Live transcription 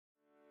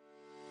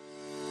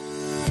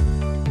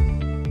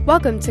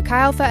Welcome to Chi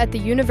Alpha at the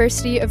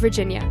University of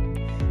Virginia.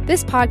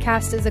 This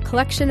podcast is a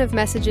collection of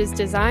messages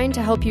designed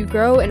to help you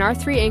grow in our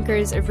three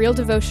anchors of real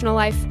devotional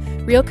life,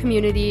 real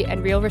community,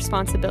 and real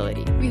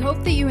responsibility. We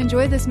hope that you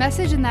enjoy this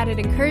message and that it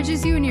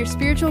encourages you in your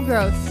spiritual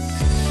growth.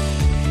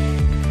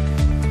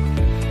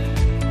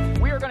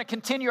 We are going to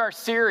continue our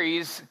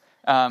series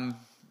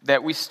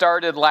that we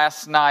started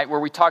last night where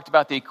we talked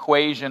about the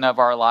equation of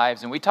our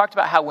lives. And we talked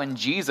about how when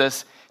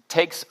Jesus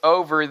takes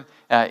over,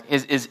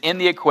 is in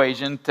the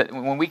equation,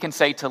 when we can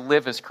say to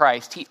live as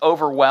Christ, he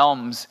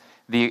overwhelms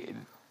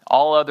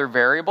all other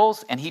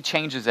variables and he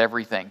changes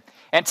everything.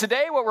 And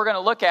today what we're going to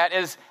look at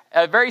is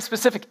a very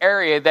specific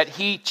area that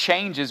he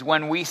changes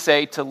when we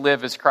say to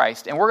live as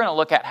Christ. And we're going to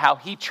look at how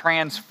he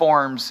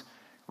transforms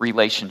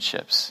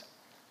relationships.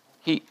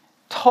 He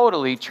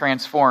totally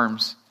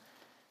transforms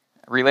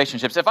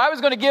relationships. If I was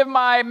going to give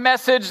my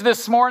message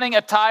this morning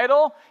a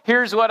title,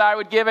 here's what I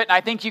would give it. And I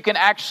think you can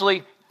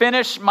actually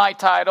finish my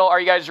title. Are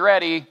you guys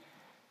ready?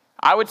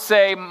 I would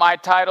say my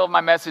title of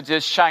my message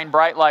is Shine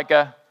Bright Like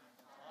a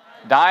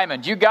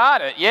Diamond. You got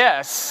it.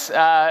 Yes.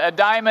 A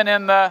diamond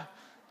in the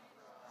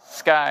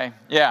sky.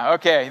 Yeah.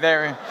 Okay.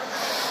 There.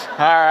 All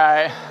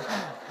right.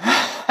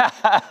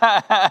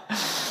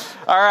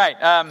 All right.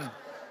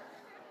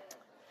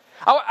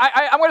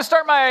 I'm going to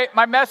start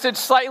my message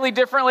slightly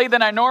differently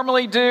than I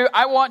normally do.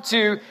 I want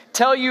to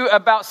tell you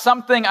about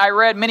something I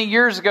read many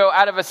years ago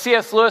out of a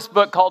C.S. Lewis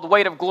book called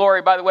Weight of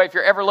Glory. By the way, if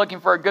you're ever looking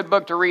for a good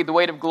book to read, The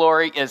Weight of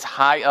Glory is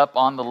high up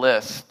on the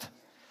list.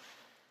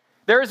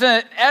 There's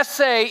an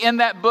essay in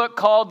that book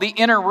called The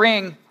Inner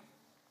Ring.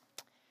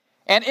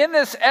 And in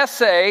this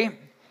essay,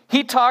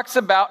 he talks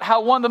about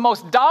how one of the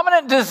most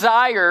dominant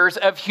desires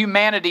of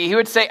humanity, he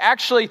would say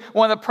actually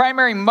one of the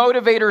primary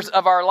motivators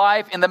of our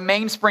life and the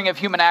mainspring of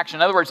human action,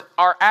 in other words,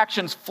 our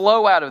actions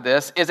flow out of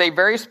this, is a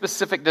very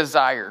specific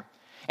desire.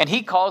 And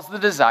he calls the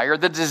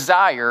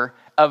desire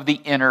of the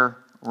inner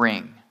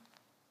ring.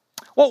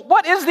 Well,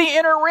 what is the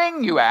inner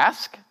ring, you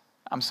ask?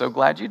 I'm so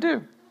glad you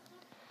do.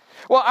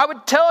 Well, I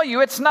would tell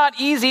you it's not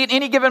easy at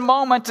any given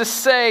moment to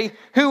say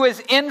who is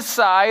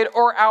inside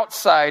or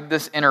outside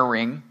this inner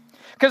ring,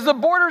 because the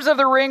borders of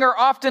the ring are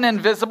often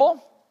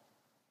invisible.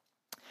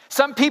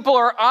 Some people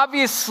are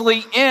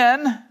obviously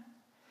in,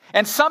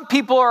 and some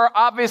people are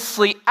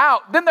obviously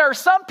out. Then there are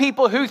some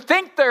people who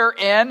think they're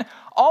in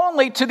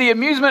only to the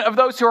amusement of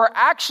those who are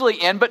actually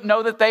in, but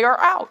know that they are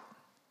out.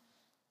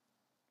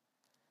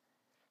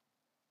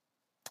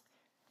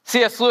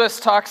 C.S. Lewis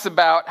talks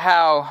about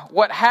how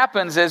what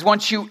happens is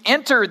once you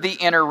enter the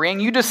inner ring,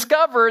 you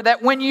discover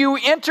that when you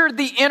enter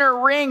the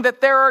inner ring,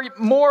 that there are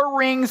more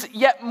rings,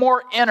 yet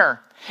more inner.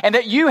 And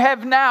that you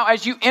have now,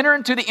 as you enter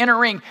into the inner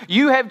ring,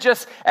 you have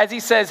just, as he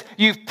says,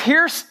 you've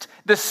pierced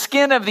the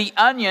skin of the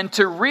onion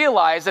to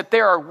realize that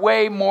there are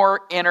way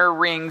more inner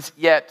rings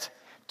yet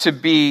to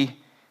be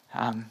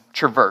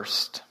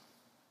traversed.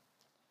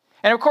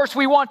 And of course,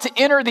 we want to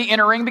enter the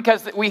inner ring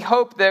because we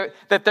hope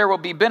that there will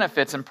be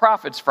benefits and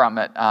profits from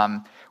it.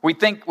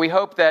 We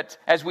hope that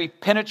as we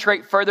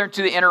penetrate further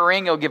into the inner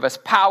ring, it'll give us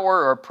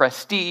power or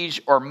prestige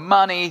or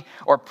money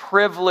or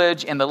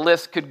privilege, and the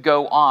list could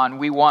go on.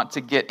 We want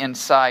to get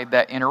inside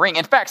that inner ring.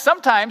 In fact,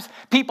 sometimes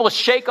people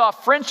shake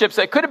off friendships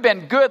that could have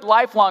been good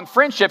lifelong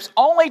friendships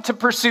only to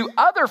pursue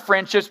other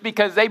friendships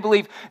because they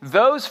believe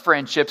those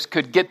friendships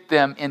could get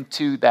them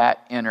into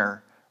that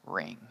inner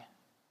ring.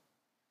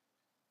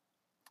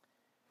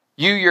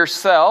 You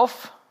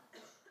yourself,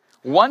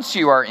 once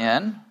you are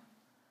in,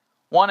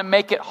 want to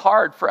make it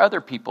hard for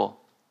other people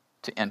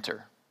to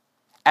enter,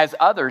 as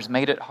others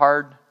made it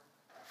hard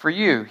for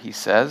you, he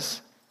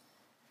says.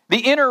 The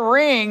inner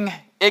ring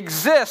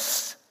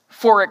exists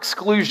for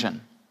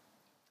exclusion.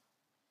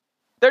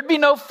 There'd be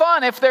no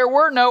fun if there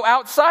were no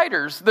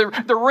outsiders. The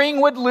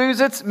ring would lose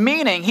its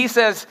meaning. He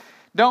says,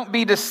 don't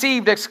be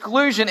deceived.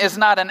 Exclusion is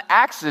not an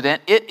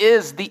accident. It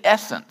is the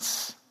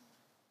essence.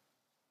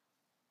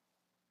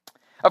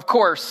 Of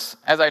course,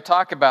 as I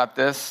talk about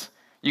this,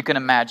 you can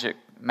imagine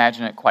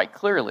it quite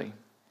clearly,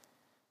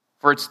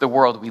 for it's the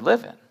world we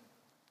live in.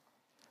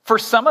 For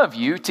some of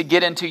you, to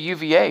get into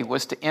UVA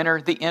was to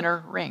enter the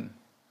inner ring.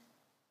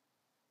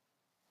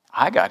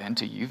 I got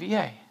into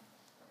UVA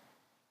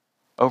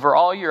over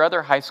all your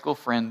other high school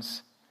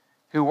friends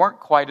who weren't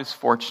quite as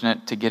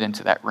fortunate to get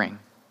into that ring.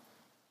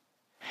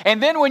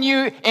 And then when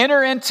you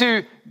enter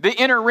into the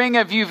inner ring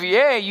of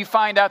UVA, you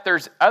find out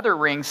there's other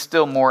rings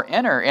still more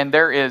inner, and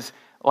there is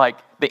like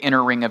the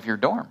inner ring of your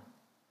dorm,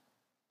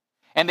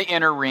 and the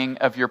inner ring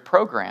of your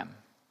program,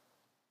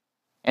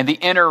 and the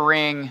inner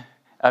ring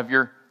of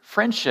your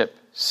friendship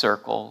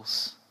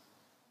circles.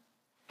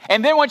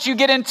 And then once you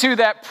get into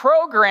that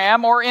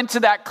program or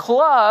into that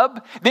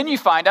club, then you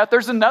find out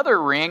there's another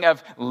ring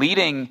of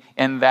leading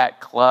in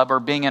that club or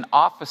being an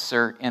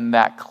officer in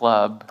that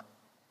club.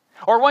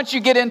 Or once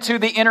you get into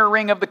the inner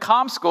ring of the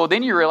comm school,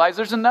 then you realize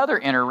there's another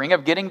inner ring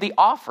of getting the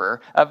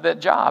offer of the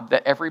job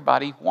that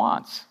everybody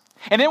wants.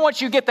 And then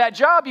once you get that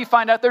job, you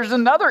find out there's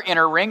another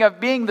inner ring of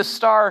being the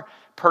star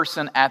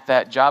person at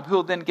that job who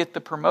will then get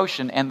the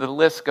promotion, and the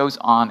list goes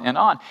on and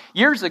on.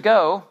 Years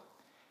ago,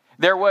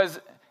 there was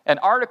an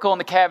article in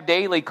the Cav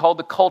Daily called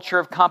The Culture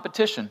of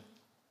Competition.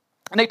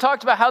 And they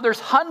talked about how there's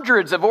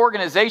hundreds of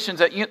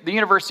organizations at the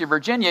University of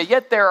Virginia,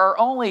 yet there are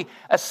only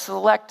a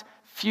select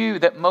few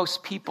that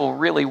most people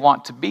really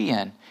want to be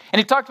in. And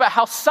he talked about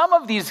how some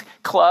of these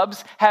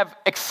clubs have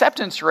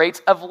acceptance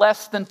rates of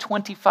less than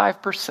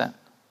 25%.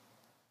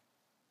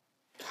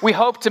 We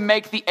hope to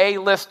make the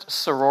A-list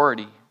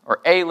sorority or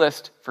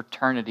A-list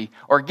fraternity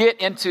or get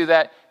into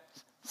that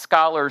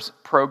scholars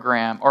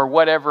program or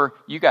whatever.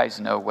 You guys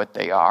know what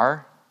they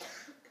are.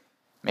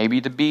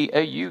 Maybe to be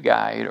a U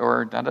guide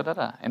or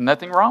da-da-da-da. And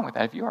nothing wrong with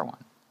that if you are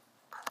one.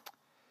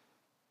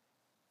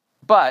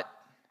 But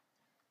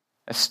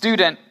a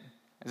student,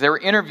 as they were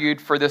interviewed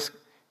for this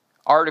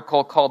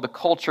article called The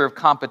Culture of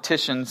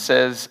Competition,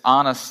 says,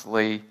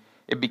 honestly,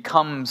 it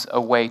becomes a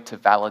way to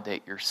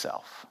validate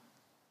yourself.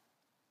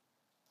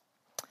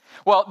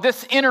 Well,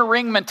 this inner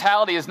ring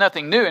mentality is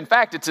nothing new. In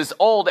fact, it's as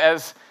old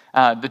as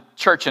the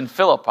church in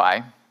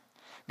Philippi.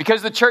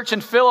 Because the church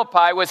in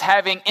Philippi was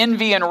having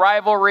envy and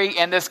rivalry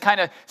and this kind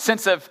of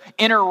sense of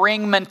inner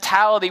ring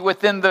mentality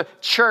within the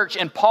church.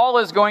 And Paul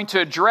is going to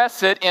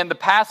address it in the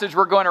passage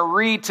we're going to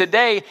read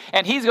today.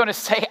 And he's going to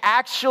say,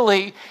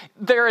 actually,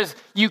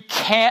 you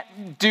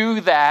can't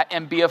do that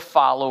and be a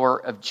follower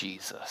of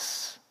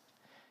Jesus.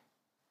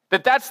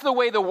 That's the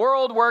way the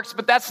world works,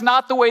 but that's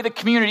not the way the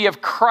community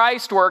of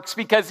Christ works,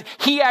 because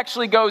he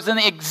actually goes in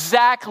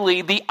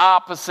exactly the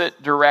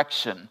opposite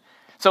direction.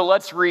 So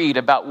let's read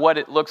about what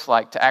it looks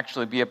like to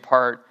actually be a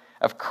part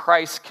of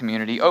Christ's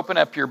community. Open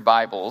up your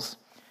Bibles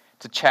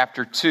to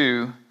chapter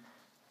 2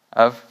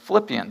 of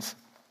Philippians.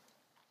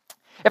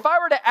 If I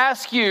were to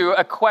ask you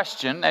a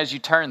question as you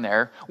turn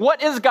there,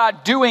 what is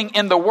God doing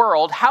in the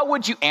world? How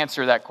would you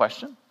answer that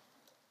question?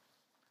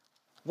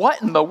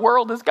 What in the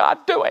world is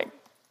God doing?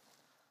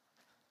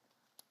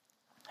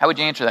 How would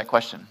you answer that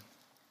question?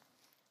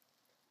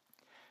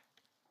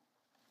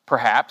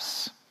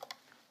 Perhaps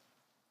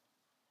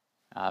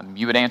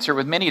you would answer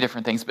with many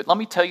different things, but let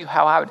me tell you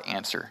how I would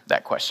answer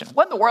that question.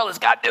 What in the world is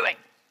God doing?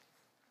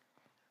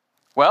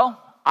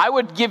 Well, I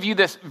would give you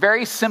this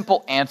very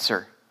simple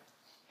answer.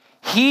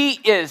 He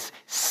is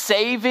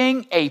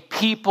saving a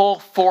people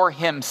for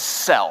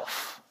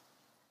himself.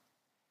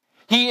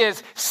 He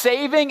is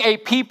saving a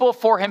people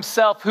for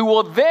himself who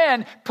will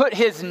then put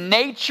his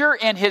nature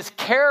and his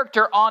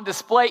character on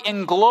display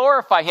and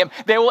glorify him.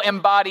 They will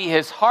embody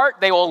his heart.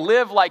 They will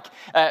live like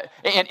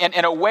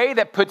in a way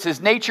that puts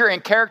his nature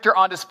and character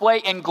on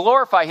display and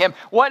glorify him.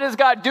 What is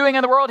God doing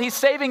in the world? He's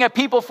saving a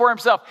people for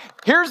himself.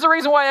 Here's the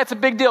reason why that's a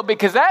big deal,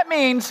 because that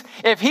means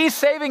if he's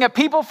saving a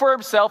people for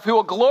himself who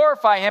will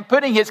glorify him,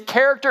 putting his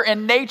character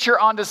and nature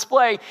on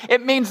display,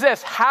 it means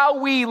this: how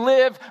we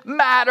live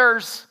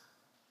matters.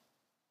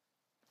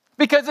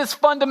 Because it's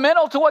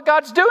fundamental to what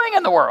God's doing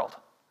in the world.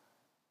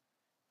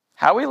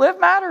 How we live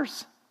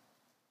matters.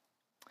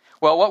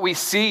 Well, what we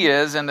see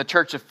is in the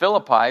church of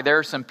Philippi, there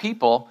are some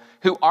people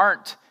who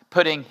aren't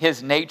putting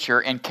his nature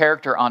and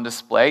character on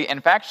display.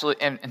 In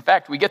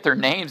fact, we get their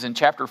names in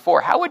chapter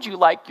 4. How would you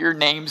like your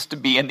names to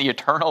be in the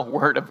eternal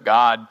word of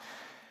God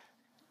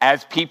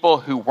as people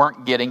who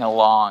weren't getting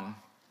along?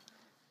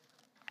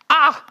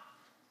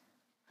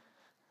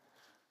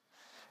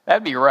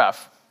 That'd be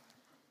rough.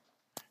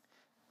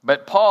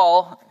 But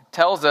Paul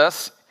tells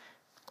us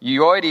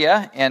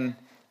Euodia and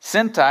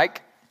Syntyche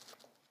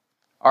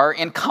are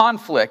in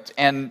conflict,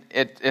 and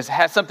it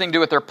has something to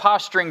do with their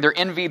posturing, their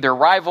envy, their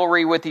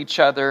rivalry with each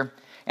other,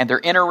 and their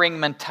inner ring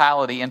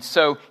mentality. And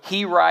so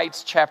he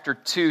writes chapter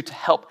 2 to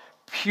help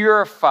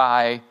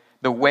purify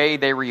the way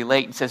they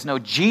relate, and says, no,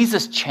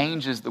 Jesus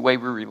changes the way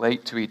we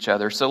relate to each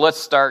other. So let's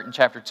start in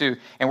chapter 2,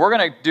 and we're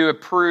going to do a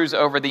peruse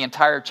over the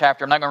entire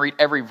chapter. I'm not going to read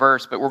every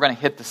verse, but we're going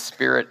to hit the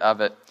spirit of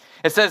it.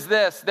 It says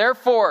this: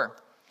 therefore,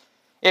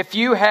 if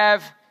you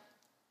have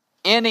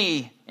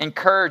any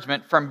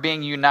encouragement from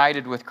being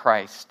united with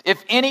Christ,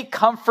 if any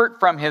comfort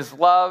from his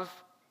love,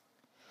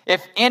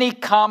 if any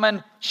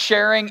common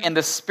sharing in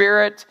the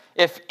Spirit,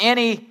 if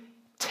any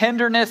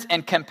tenderness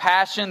and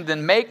compassion,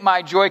 then make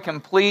my joy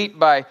complete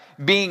by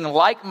being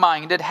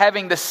like-minded,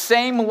 having the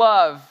same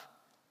love,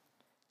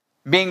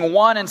 being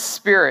one in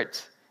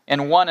spirit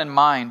and one in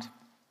mind.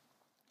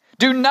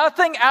 Do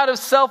nothing out of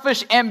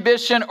selfish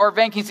ambition or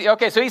vain conceit.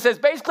 Okay, so he says,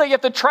 basically,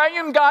 if the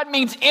triune God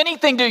means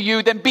anything to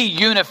you, then be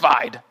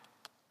unified.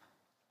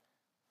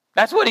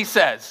 That's what he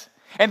says.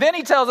 And then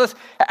he tells us,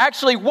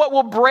 actually, what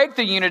will break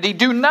the unity?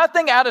 Do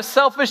nothing out of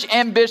selfish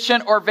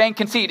ambition or vain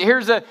conceit.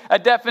 Here's a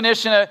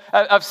definition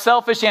of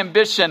selfish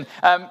ambition.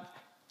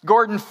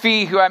 Gordon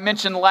Fee, who I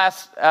mentioned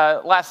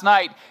last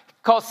night,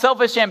 calls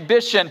selfish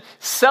ambition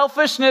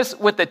selfishness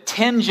with a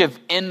tinge of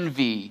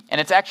envy. And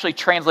it's actually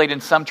translated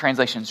in some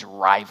translations,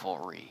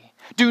 rivalry.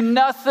 Do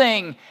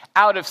nothing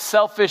out of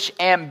selfish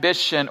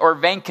ambition or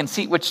vain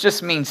conceit, which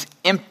just means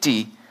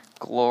empty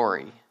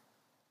glory.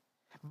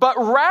 But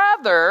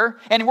rather,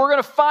 and we're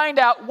going to find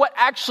out what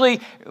actually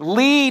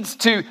leads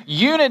to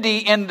unity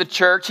in the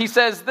church. He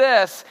says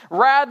this: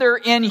 rather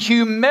in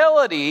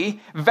humility,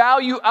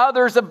 value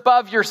others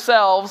above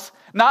yourselves,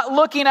 not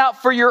looking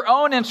out for your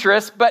own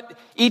interests, but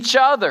each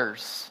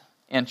other's.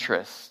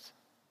 interest,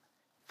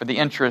 for the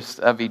interest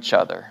of each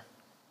other.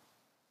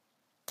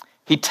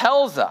 He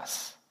tells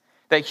us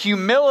that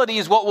humility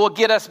is what will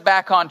get us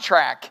back on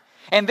track.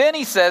 And then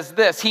he says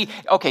this,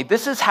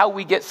 this is how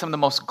we get some of the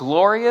most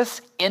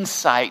glorious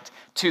insight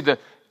to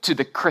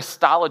the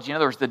Christology, in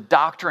other words, the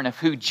doctrine of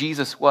who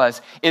Jesus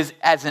was, is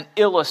as an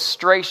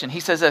illustration.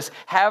 He says this,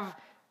 have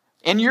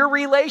in your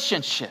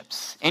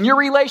relationships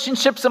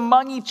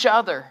among each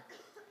other,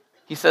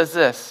 he says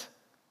this,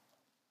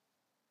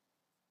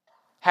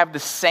 have the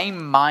same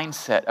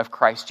mindset of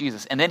Christ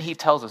Jesus. And then he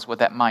tells us what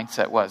that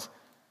mindset was.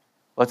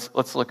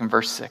 Let's look in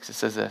verse 6. It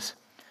says this,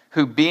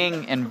 who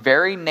being in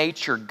very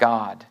nature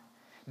God,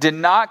 did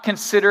not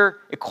consider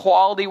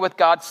equality with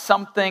God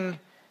something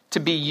to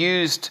be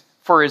used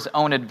for his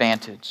own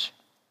advantage.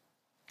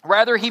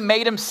 Rather, he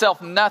made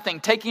himself nothing,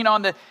 taking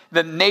on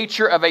the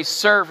nature of a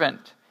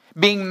servant,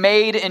 being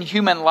made in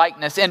human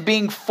likeness, and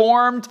being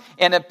found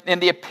in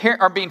the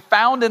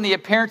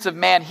appearance of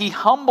man, he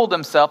humbled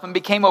himself and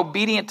became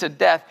obedient to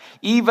death,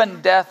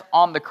 even death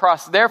on the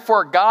cross.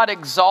 Therefore, God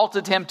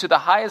exalted him to the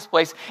highest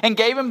place and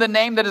gave him the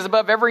name that is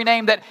above every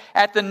name, that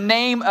at the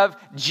name of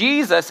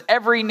Jesus,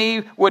 every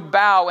knee would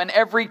bow and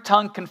every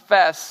tongue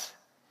confess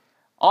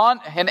on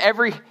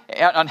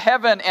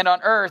heaven and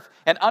on earth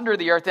and under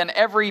the earth, and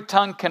every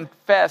tongue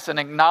confess and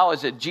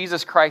acknowledge that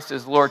Jesus Christ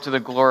is Lord, to the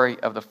glory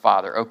of the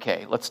Father.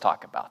 Okay, let's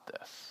talk about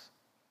this.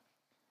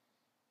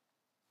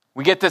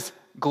 We get this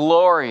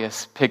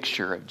glorious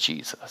picture of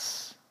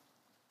Jesus,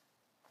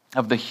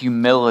 of the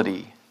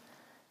humility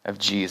of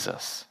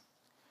Jesus.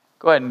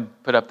 Go ahead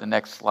and put up the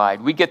next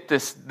slide. We get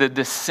the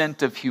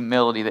descent of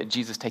humility that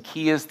Jesus takes.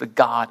 He is the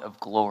God of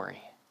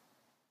glory,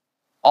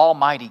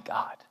 Almighty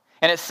God.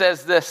 And it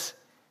says this,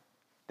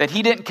 that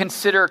he didn't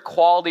consider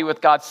equality with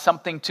God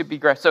something to be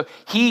grasped. So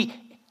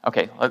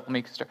let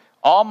me start.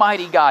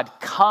 Almighty God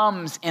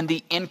comes in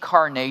the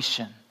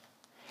incarnation,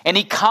 and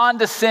he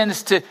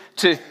condescends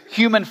to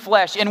human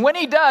flesh. And when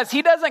he does,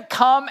 he doesn't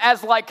come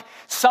as like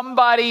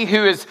somebody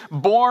who is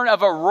born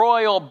of a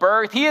royal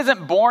birth. He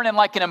isn't born in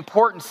like an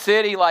important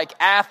city like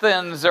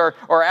Athens or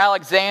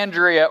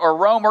Alexandria or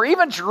Rome or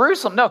even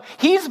Jerusalem. No,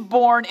 he's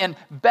born in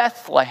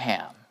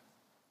Bethlehem,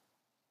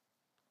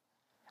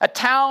 a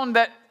town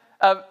that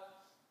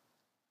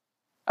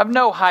of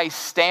no high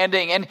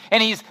standing, and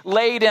he's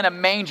laid in a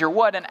manger.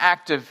 What an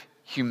act of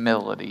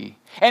humility.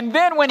 And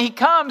then when he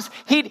comes,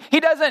 he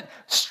doesn't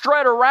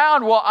strut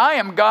around, well, I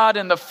am God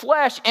in the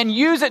flesh, and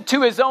use it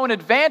to his own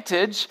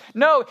advantage.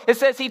 No, it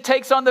says he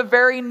takes on the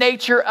very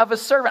nature of a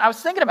servant. I was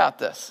thinking about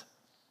this.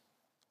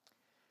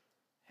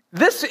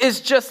 This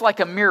is just like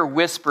a mere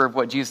whisper of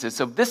what Jesus is.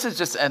 So this is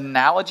just an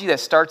analogy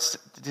that starts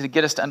to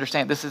get us to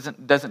understand this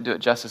doesn't do it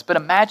justice. But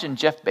imagine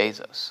Jeff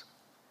Bezos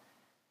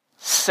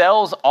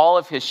sells all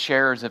of his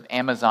shares of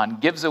Amazon,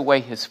 gives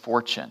away his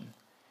fortune,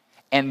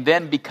 and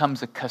then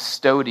becomes a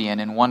custodian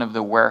in one of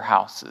the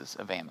warehouses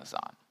of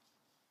Amazon.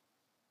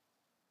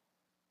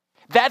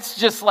 That's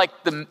just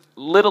like the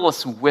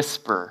littlest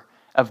whisper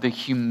of the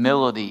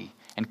humility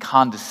and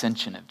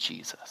condescension of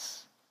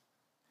Jesus.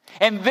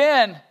 And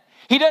then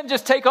he doesn't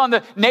just take on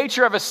the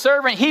nature of a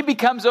servant, he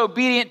becomes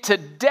obedient to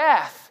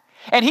death.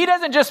 And he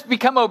doesn't just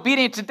become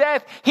obedient to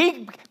death,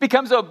 he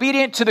becomes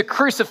obedient to the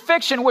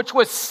crucifixion, which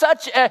was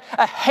such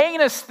a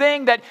heinous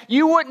thing that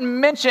you wouldn't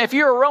mention. If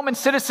you're a Roman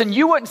citizen,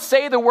 you wouldn't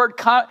say the word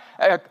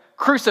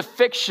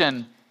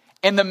crucifixion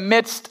in the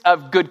midst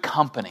of good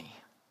company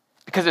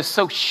because it's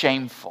so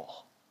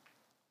shameful.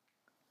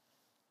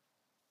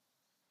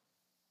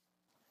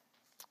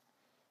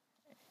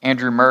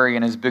 Andrew Murray,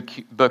 in his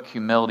book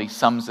Humility,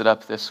 sums it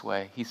up this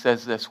way. He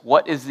says this,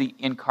 what is the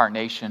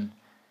incarnation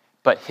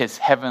but his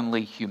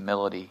heavenly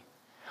humility?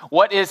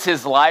 What is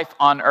his life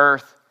on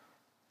earth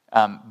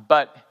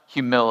but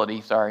humility?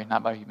 Sorry,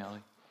 not by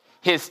humility.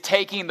 His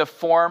taking the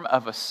form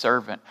of a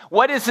servant.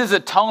 What is his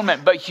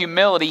atonement but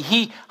humility?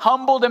 He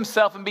humbled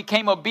himself and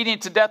became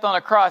obedient to death on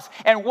a cross.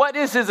 And what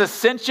is his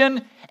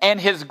ascension and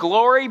his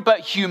glory but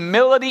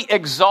humility,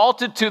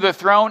 exalted to the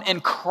throne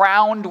and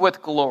crowned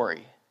with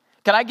glory?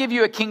 Can I give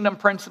you a kingdom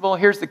principle?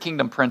 Here's the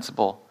kingdom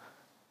principle.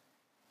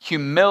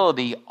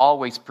 Humility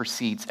always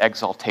precedes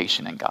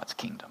exaltation in God's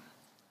kingdom.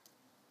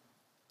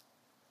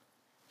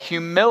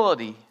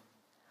 Humility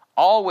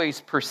always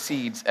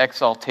precedes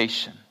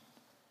exaltation.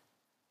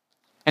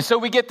 And so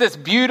we get this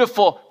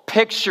beautiful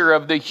picture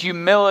of the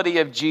humility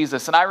of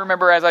Jesus. And I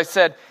remember, as I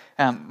said,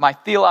 my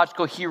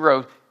theological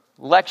hero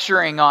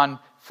lecturing on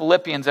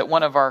Philippians at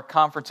one of our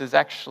conferences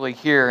actually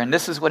here. And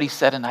this is what he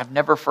said, and I've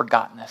never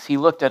forgotten this. He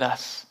looked at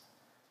us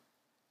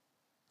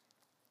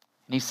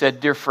and he said,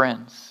 dear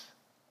friends,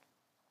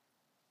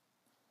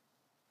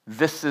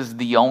 this is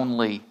the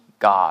only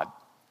God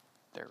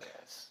there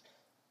is.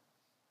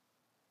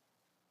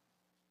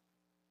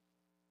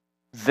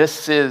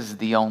 This is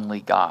the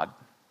only God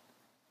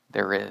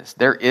there is.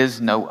 There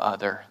is no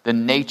other. The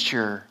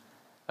nature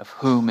of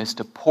whom is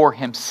to pour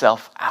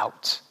himself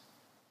out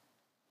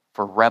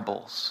for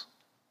rebels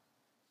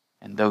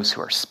and those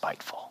who are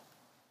spiteful.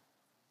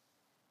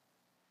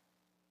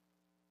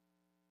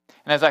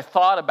 And as I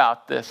thought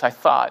about this, I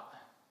thought,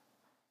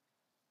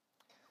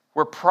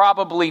 we're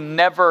probably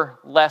never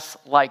less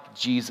like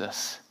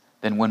Jesus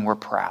than when we're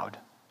proud.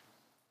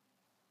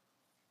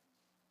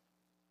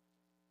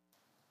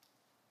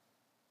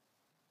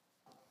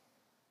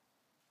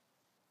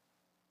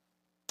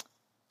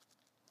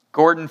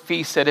 Gordon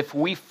Fee said, if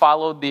we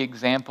followed the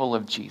example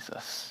of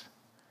Jesus,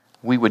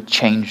 we would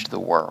change the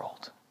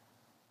world.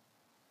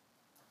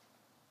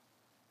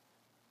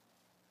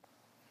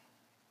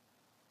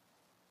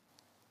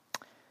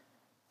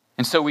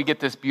 And so we get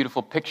this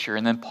beautiful picture,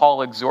 and then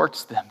Paul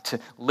exhorts them to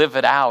live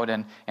it out,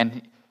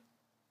 and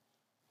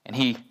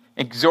he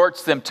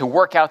exhorts them to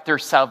work out their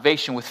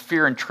salvation with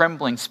fear and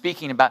trembling,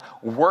 speaking about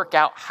work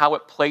out how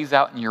it plays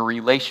out in your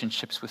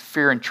relationships with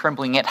fear and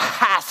trembling. It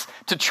has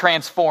to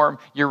transform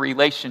your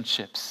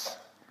relationships.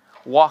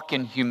 Walk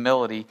in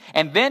humility.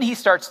 And then he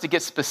starts to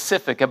get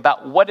specific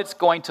about what it's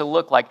going to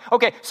look like.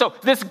 Okay, so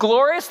this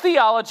glorious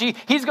theology,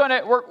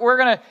 we're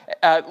going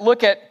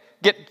to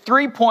get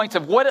 3 points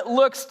of what it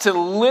looks to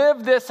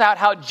live this out,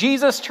 how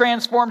Jesus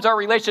transforms our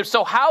relationships.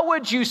 So how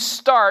would you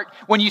start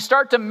when you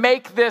start to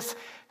make this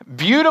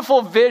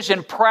beautiful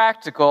vision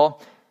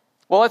practical?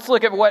 Well, let's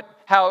look at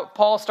how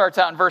Paul starts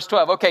out in verse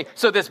 12. Okay,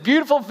 so this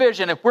beautiful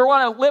vision, if we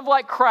want to live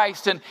like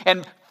Christ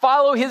and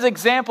follow his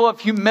example of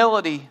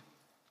humility,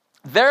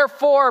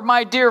 therefore,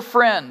 my dear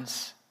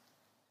friends.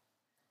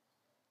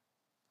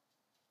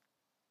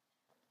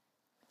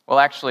 Well,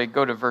 actually,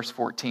 go to verse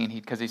 14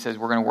 because he says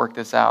we're going to work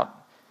this out.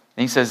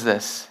 And he says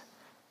this,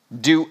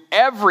 do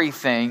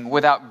everything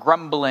without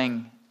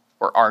grumbling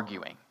or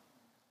arguing.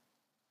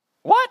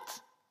 What?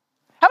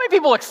 How many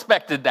people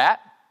expected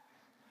that?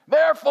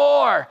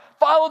 Therefore,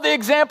 follow the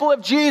example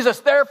of Jesus.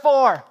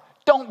 Therefore,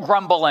 don't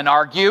grumble and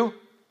argue.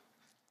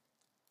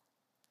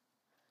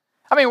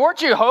 I mean,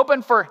 weren't you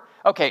hoping for...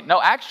 Okay,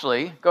 no,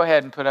 actually, go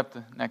ahead and put up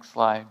the next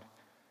slide.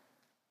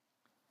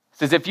 It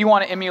says, if you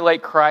want to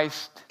emulate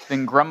Christ,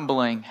 then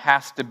grumbling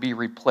has to be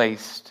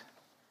replaced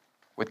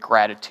with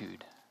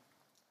gratitude.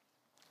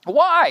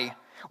 Why?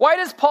 Why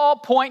does Paul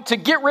point to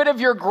get rid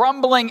of your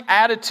grumbling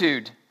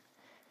attitude?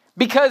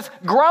 Because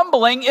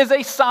grumbling is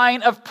a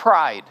sign of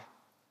pride.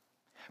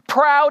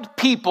 Proud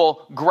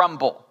people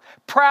grumble.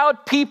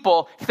 Proud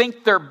people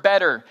think they're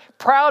better.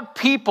 Proud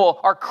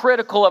people are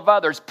critical of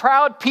others.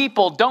 Proud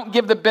people don't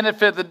give the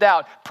benefit of the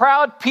doubt.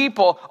 Proud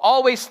people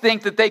always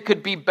think that they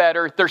could be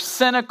better. They're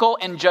cynical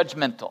and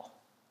judgmental.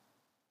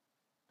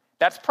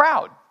 That's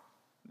proud.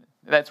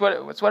 That's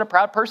what a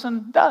proud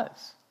person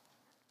does.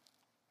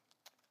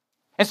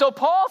 And so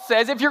Paul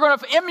says, if you're going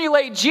to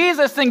emulate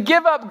Jesus, then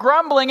give up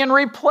grumbling and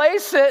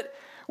replace it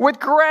with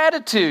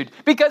gratitude.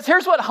 Because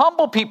here's what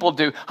humble people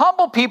do.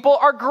 Humble people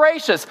are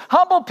gracious.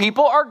 Humble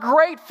people are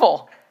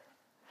grateful.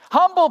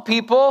 Humble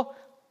people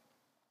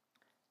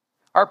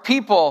are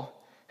people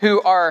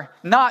who are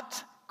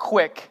not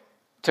quick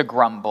to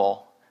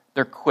grumble.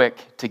 They're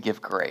quick to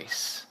give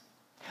grace.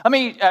 Let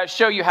me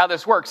show you how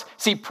this works.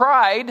 See,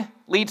 pride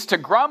leads to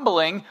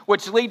grumbling,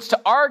 which leads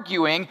to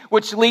arguing,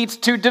 which leads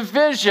to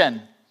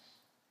division.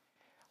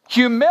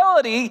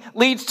 Humility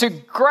leads to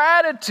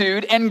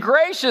gratitude and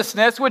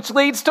graciousness, which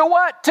leads to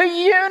what? To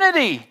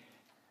unity.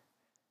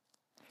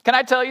 Can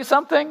I tell you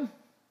something?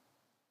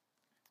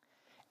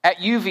 At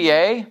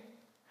UVA,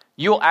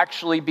 you'll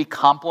actually be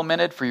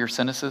complimented for your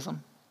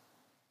cynicism.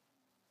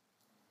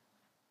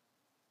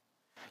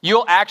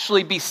 You'll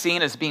actually be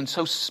seen as being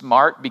so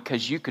smart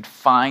because you could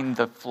find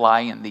the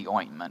fly in the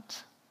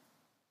ointment.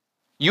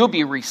 You'll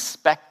be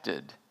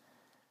respected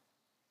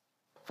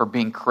for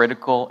being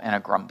critical and a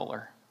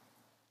grumbler.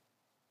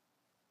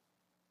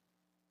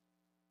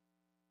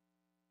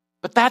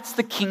 But that's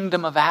the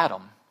kingdom of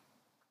Adam.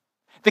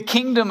 The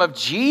kingdom of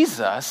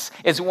Jesus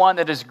is one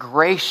that is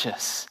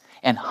gracious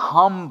and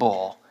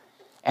humble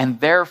and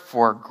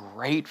therefore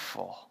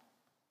grateful.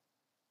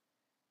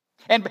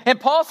 And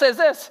Paul says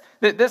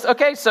this,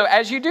 okay, so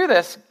as you do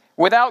this,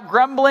 without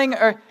grumbling,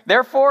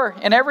 therefore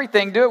in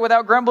everything, do it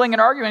without grumbling and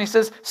arguing. He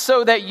says,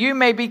 so that you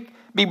may be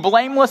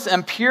blameless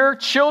and pure,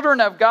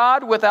 children of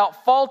God,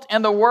 without fault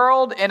in the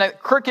world, in a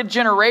crooked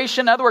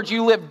generation. In other words,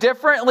 you live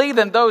differently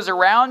than those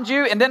around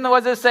you. And then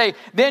what does it say?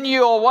 Then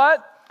you will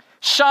what?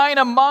 Shine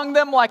among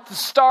them like the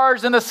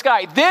stars in the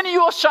sky. Then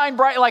you will shine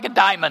bright like a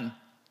diamond.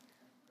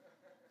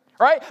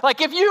 Right? Like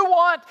if you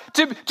want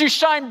to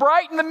shine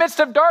bright in the midst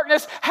of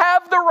darkness,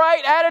 have the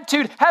right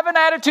attitude. Have an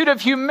attitude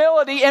of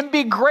humility and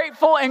be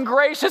grateful and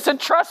gracious. And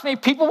trust me,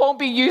 people won't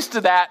be used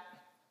to that.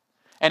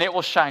 And it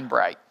will shine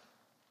bright.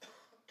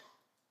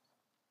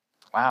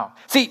 Wow.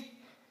 See,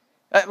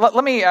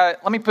 let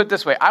me put it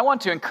this way. I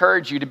want to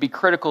encourage you to be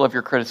critical of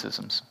your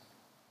criticisms.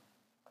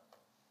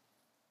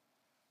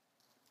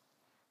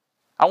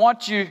 I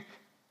want you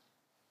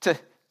to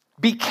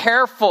be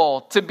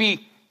careful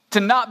to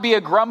not be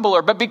a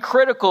grumbler, but be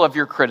critical of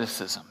your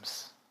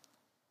criticisms.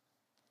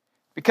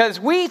 Because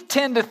we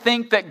tend to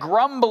think that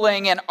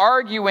grumbling and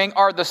arguing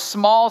are the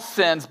small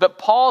sins, but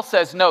Paul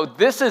says, no,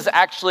 this is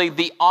actually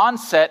the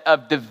onset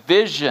of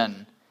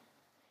division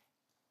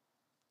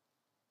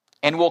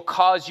and will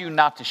cause you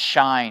not to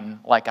shine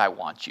like I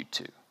want you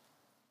to.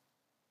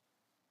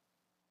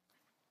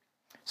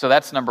 So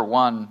that's number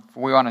one. If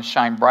we want to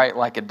shine bright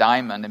like a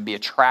diamond and be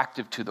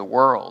attractive to the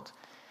world,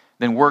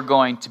 then we're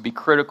going to be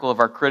critical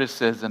of our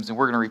criticisms, and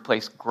we're going to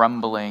replace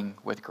grumbling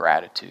with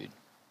gratitude.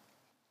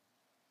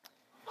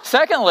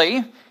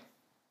 Secondly,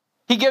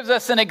 he gives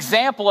us an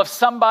example of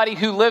somebody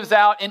who lives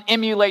out and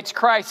emulates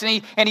Christ.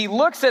 And he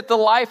looks at the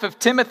life of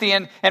Timothy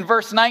in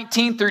verse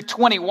 19 through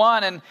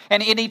 21,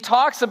 and he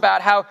talks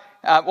about how,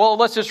 well,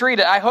 let's just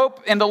read it. I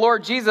hope in the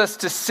Lord Jesus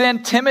to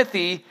send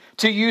Timothy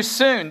to you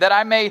soon, that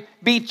I may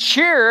be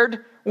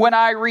cheered when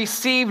I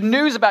receive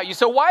news about you.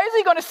 So why is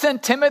he going to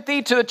send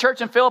Timothy to the church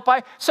in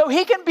Philippi? So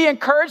he can be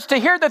encouraged to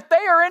hear that they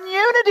are in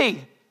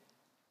unity.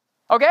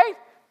 Okay?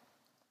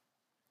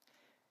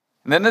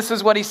 And then this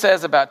is what he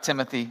says about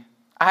Timothy.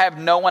 I have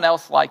no one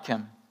else like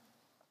him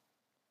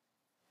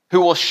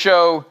who will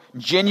show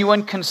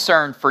genuine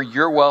concern for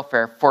your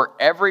welfare, for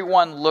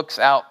everyone looks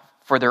out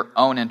for their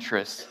own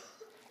interests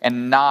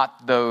and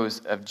not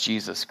those of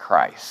Jesus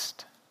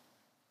Christ.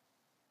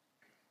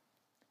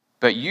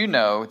 But you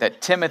know that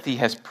Timothy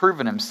has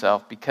proven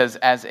himself, because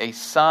as a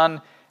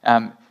son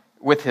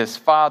with his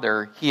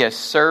father, he has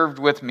served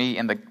with me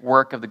in the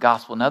work of the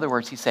gospel. In other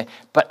words, he's saying,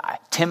 but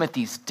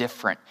Timothy's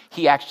different.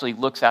 He actually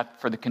looks out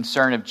for the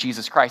concern of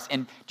Jesus Christ.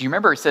 And do you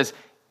remember it says,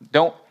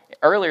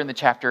 earlier in the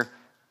chapter,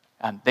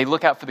 they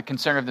look out for the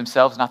concern of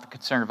themselves, not the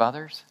concern of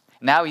others.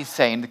 Now he's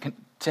saying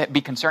to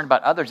be concerned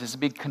about others is to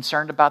be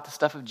concerned about the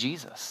stuff of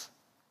Jesus.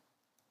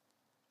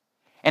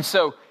 And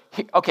so,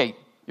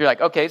 you're like,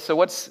 okay, so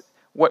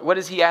what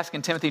is he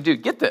asking Timothy to do?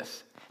 Get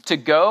this. To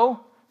go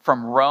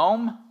from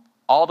Rome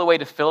all the way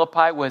to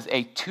Philippi was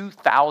a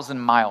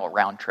 2,000-mile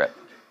round trip.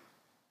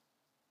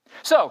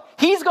 So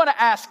he's going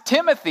to ask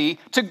Timothy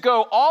to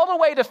go all the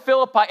way to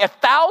Philippi,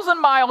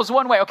 1,000 miles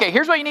one way. Okay,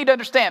 here's what you need to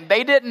understand.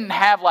 They didn't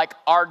have like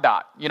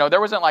RDOT.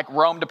 There wasn't like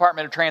Rome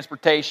Department of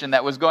Transportation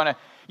that was going to,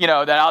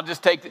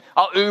 that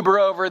I'll Uber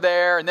over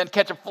there and then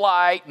catch a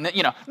flight. And then,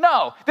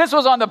 no, this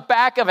was on the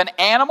back of an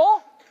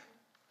animal.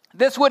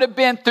 This would have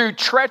been through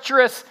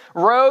treacherous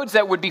roads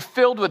that would be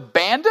filled with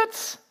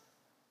bandits.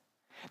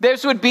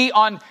 This would be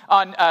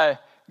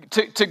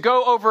to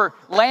go over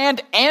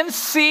land and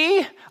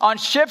sea on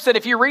ships that,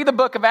 if you read the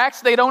book of Acts,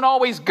 they don't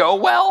always go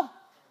well.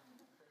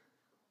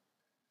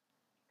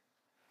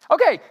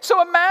 Okay,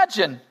 so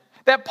imagine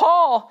that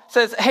Paul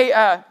says, hey,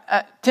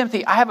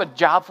 Timothy, I have a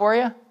job for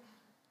you.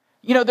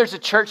 There's a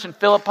church in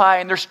Philippi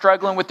and they're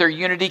struggling with their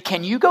unity.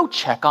 Can you go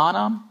check on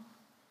them?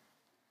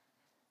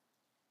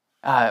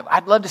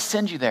 I'd love to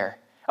send you there.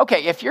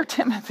 Okay, if you're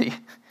Timothy,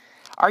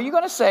 are you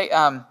going to say,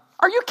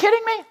 are you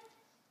kidding me?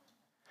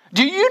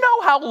 Do you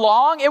know how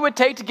long it would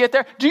take to get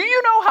there? Do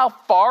you know how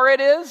far it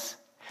is?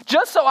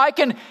 Just so I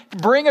can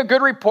bring a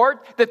good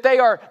report that they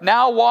are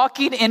now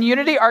walking in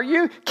unity? Are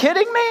you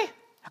kidding me?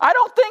 I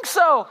don't think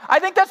so. I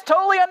think that's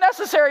totally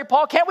unnecessary,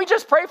 Paul. Can't we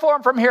just pray for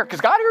them from here?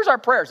 Because God hears our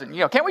prayers. And,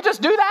 can't we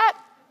just do that?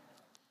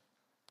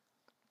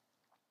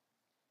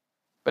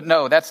 But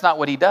no, that's not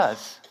what he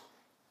does.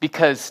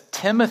 Because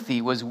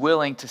Timothy was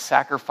willing to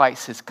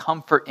sacrifice his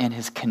comfort and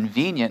his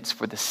convenience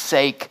for the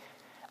sake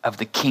of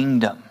the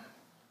kingdom.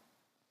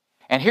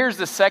 And here's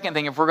the second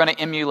thing, if we're going to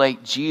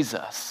emulate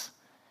Jesus,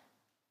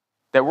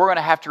 that we're going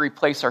to have to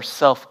replace our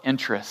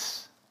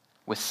self-interest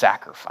with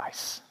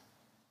sacrifice.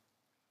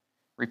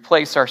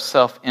 Replace our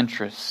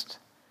self-interest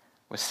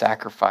with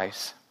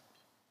sacrifice.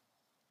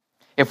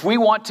 If we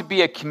want to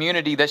be a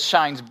community that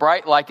shines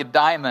bright like a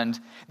diamond,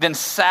 then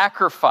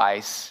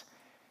sacrifice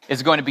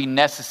is going to be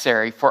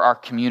necessary for our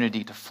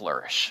community to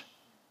flourish.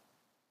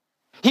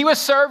 He was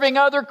serving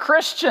other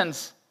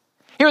Christians.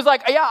 He was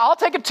like, yeah, I'll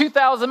take a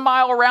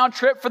 2,000-mile round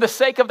trip for the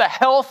sake of the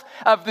health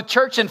of the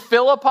church in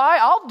Philippi.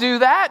 I'll do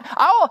that.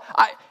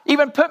 I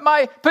even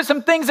put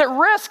some things at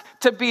risk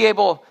to be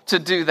able to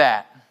do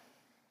that.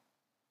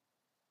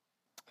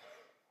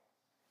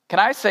 Can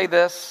I say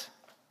this?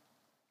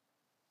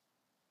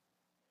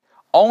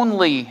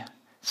 Only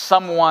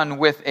someone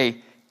with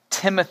a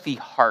Timothy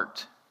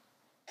heart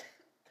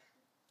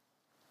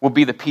will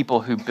be the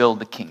people who build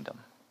the kingdom.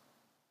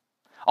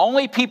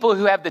 Only people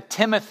who have the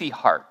Timothy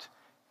heart,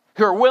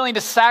 who are willing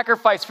to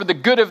sacrifice for the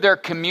good of their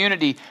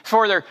community,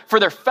 for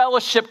their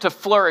fellowship to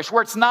flourish,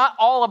 where it's not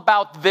all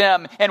about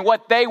them and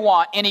what they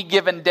want any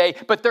given day,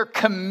 but they're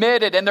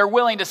committed and they're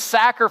willing to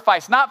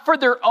sacrifice, not for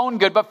their own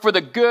good, but for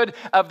the good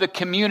of the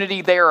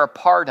community they are a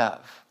part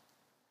of.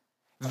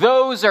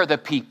 Those are the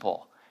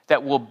people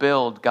that will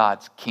build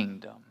God's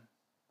kingdom.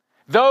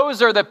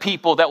 Those are the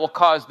people that will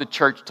cause the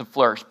church to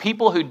flourish.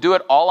 People who do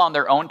it all on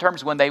their own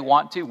terms when they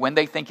want to, when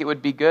they think it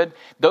would be good,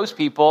 those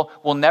people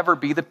will never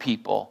be the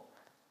people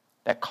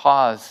that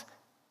cause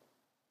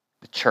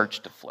the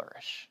church to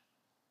flourish.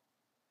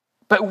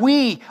 But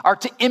we are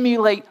to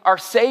emulate our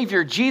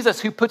Savior, Jesus,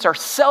 who puts our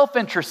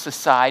self-interests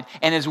aside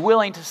and is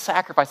willing to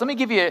sacrifice. Let me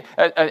give you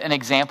an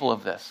example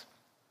of this.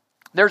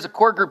 There's a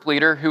core group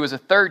leader who was a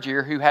third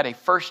year who had a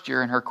first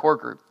year in her core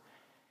group.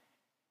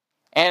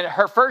 And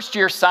her first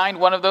year signed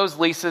one of those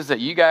leases that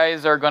you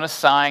guys are going to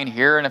sign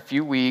here in a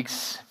few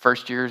weeks.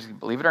 First years,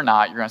 believe it or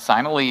not, you're going to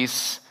sign a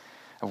lease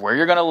of where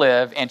you're going to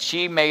live. And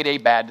she made a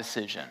bad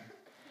decision.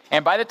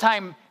 And by the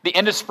time the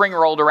end of spring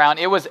rolled around,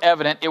 it was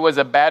evident it was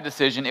a bad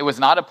decision. It was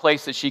not a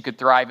place that she could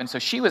thrive. And so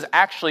she was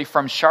actually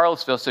from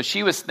Charlottesville. So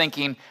she was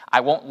thinking,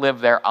 I won't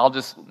live there. I'll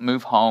just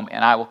move home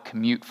and I will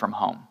commute from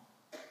home.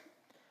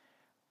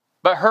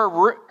 But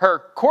her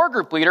core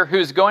group leader,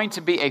 who's going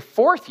to be a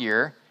fourth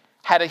year,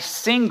 had a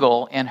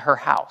single in her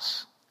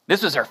house.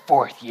 This was her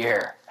fourth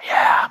year.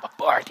 Yeah, I'm a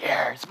fourth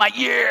year. It's my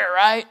year,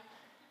 right?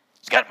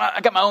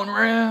 I got my own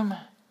room.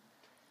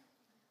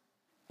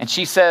 And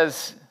she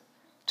says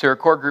to her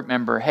core group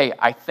member, hey,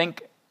 I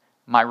think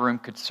my room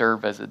could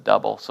serve as a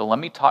double, so let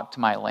me talk to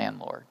my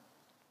landlord.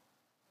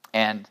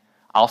 And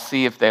I'll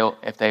see if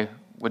they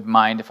would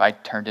mind if I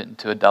turned it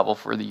into a double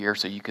for the year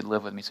so you could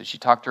live with me. So she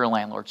talked to her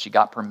landlord, she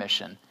got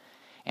permission,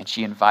 and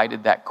she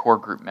invited that core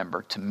group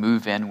member to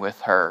move in with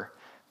her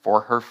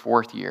for her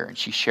fourth year, and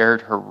she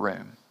shared her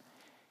room.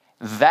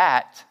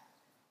 That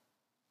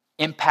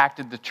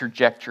impacted the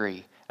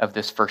trajectory of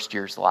this first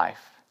year's life.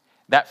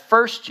 That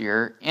first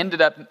year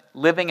ended up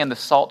living in the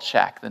salt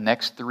shack the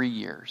next 3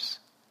 years.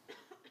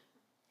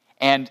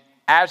 And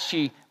as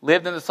she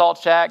lived in the salt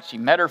shack, she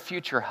met her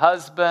future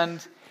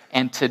husband,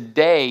 and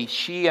today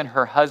she and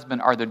her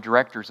husband are the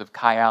directors of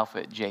Chi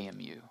Alpha at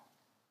JMU.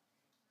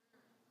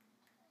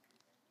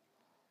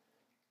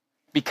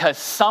 Because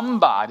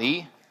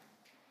somebody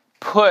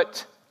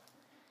put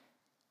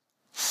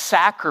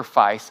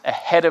sacrifice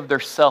ahead of their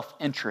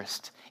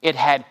self-interest. It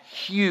had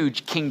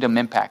huge kingdom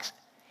impacts.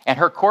 And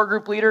her core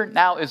group leader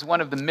now is one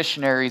of the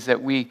missionaries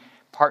that we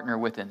partner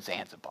with in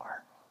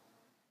Zanzibar.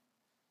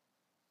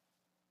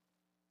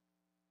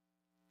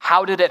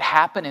 How did it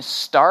happen? It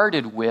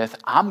started with,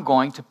 I'm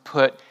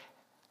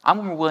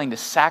willing to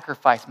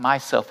sacrifice my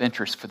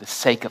self-interest for the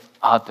sake of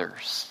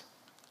others.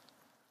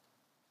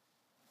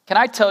 Can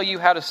I tell you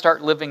how to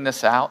start living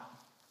this out?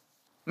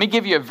 Let me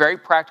give you a very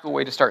practical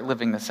way to start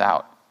living this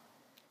out.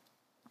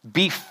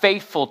 Be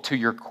faithful to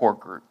your core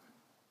group.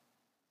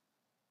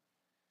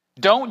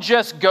 Don't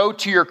just go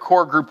to your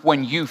core group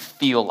when you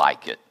feel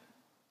like it,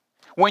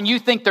 when you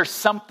think there's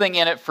something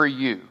in it for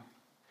you.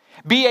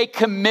 Be a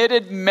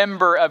committed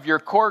member of your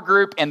core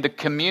group and the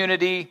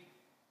community.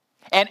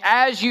 And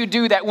as you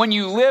do that, when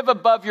you live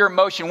above your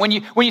emotion, when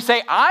you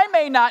say, I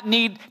may not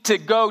need to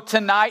go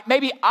tonight,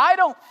 maybe I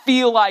don't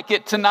feel like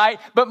it tonight,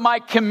 but my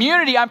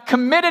community, I'm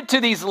committed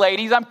to these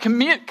ladies, I'm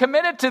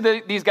committed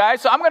to these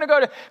guys, so I'm going to go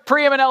to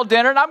pre-M&L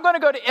dinner, and I'm going to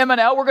go to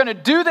M&L, we're going to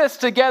do this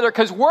together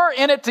because we're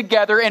in it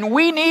together, and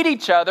we need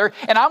each other,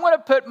 and I'm going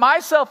to put my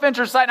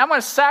self-interest aside, and I'm going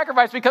to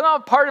sacrifice because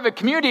I'm a part of a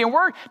community, and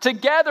we're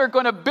together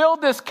going to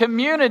build this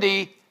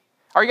community.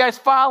 Are you guys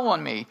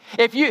following me?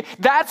 If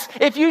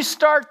you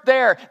start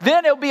there,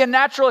 then it'll be a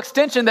natural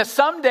extension that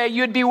someday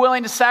you'd be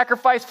willing to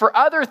sacrifice for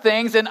other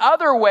things in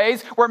other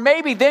ways, where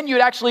maybe then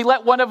you'd actually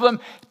let one of them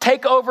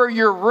take over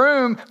your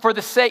room for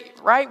the sake,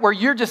 right? Where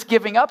you're just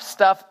giving up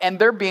stuff and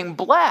they're being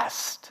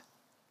blessed.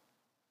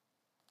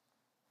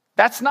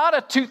 That's not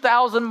a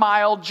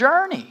 2,000-mile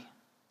journey.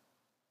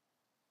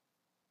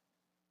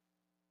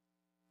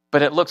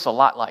 But it looks a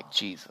lot like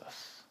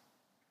Jesus.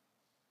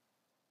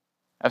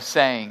 Of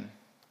saying,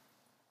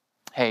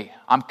 hey,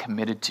 I'm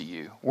committed to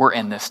you. We're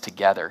in this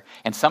together.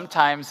 And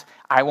sometimes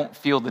I won't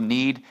feel the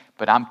need,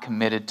 but I'm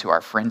committed to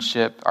our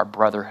friendship, our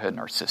brotherhood, and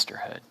our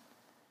sisterhood.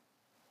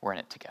 We're in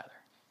it together.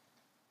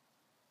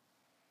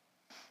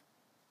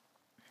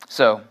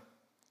 So,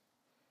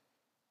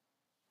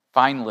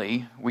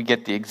 finally, we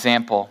get the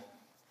example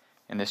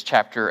in this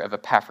chapter of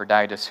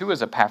Epaphroditus. Who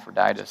was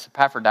Epaphroditus?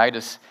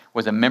 Epaphroditus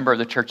was a member of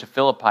the church of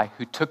Philippi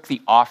who took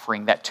the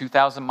offering, that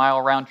 2,000-mile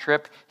round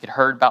trip. He'd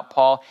heard about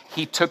Paul.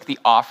 He took the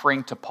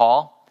offering to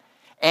Paul.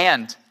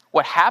 And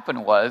what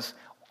happened was,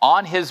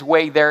 on his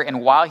way there and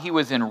while he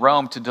was in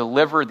Rome to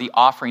deliver the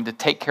offering to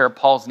take care of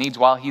Paul's needs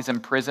while he's in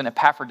prison,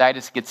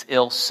 Epaphroditus gets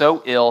ill,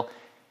 so ill,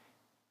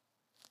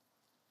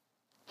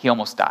 he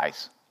almost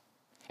dies.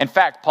 In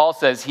fact, Paul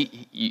says,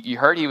 you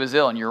heard he was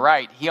ill, and you're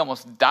right, he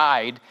almost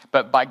died,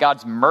 but by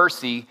God's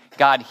mercy,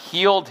 God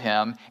healed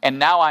him, and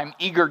now I'm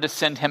eager to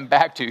send him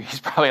back to you. He's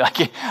probably like,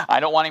 I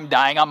don't want him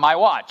dying on my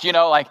watch,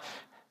 And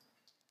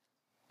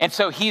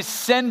so he's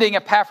sending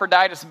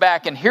Epaphroditus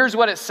back, and here's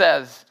what it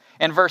says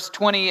in verse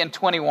 20 and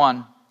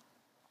 21.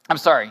 I'm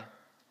sorry,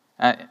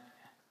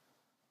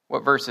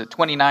 what verse is it?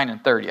 29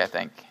 and 30, I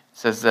think. It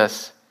says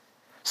this.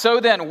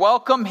 So then,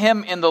 welcome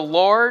him in the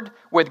Lord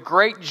with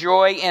great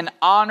joy and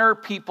honor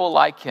people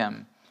like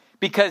him,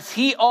 because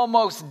he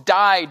almost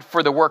died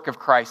for the work of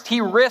Christ.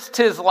 He risked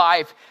his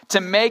life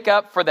to make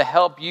up for the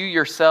help you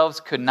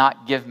yourselves could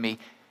not give me.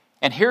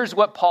 And here's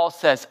what Paul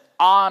says,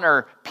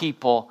 honor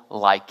people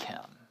like him.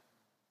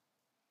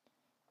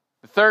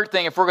 The third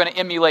thing, if we're going to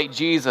emulate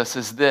Jesus,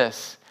 is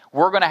this.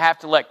 We're going to have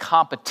to let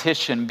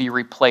competition be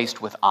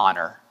replaced with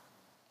honor.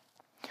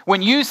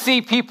 When you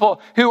see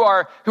people who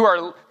are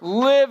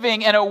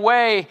living in a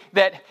way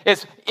that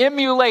is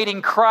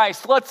emulating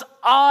Christ, let's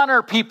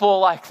honor people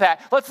like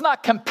that. Let's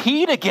not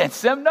compete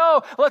against them.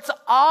 No, let's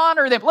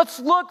honor them. Let's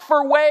look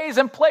for ways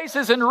and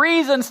places and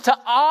reasons to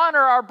honor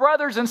our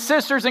brothers and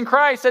sisters in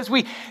Christ as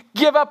we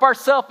give up our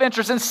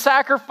self-interest and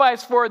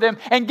sacrifice for them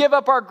and give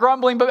up our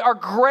grumbling, but are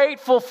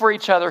grateful for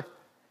each other.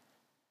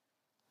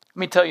 Let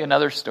me tell you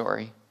another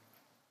story.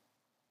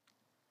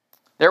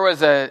 There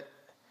was a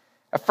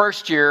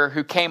first year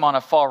who came on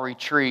a fall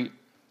retreat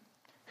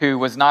who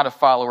was not a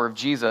follower of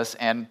Jesus,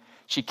 and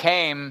she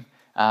came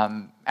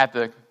at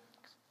the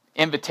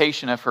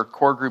invitation of her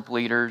core group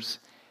leaders,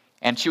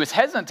 and she was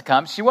hesitant to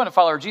come. She wanted to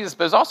follow Jesus,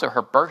 but it was also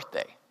her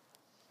birthday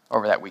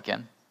over that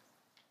weekend.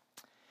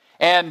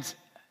 And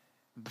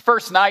the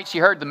first night she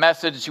heard the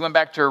message, she went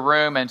back to her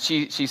room, and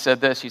she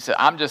said this. She said,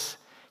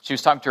 she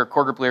was talking to her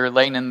core group leader,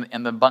 laying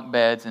in the bunk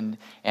beds,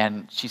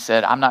 and she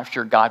said, I'm not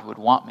sure God would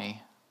want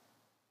me.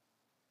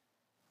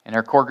 And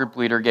her core group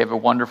leader gave a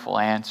wonderful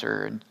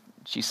answer, and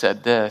she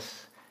said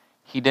this: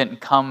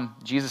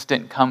 Jesus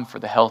didn't come for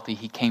the healthy,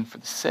 he came for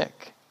the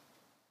sick.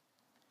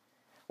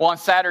 Well, on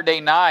Saturday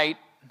night,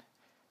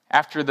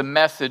 after the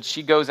message,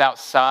 she goes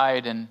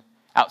outside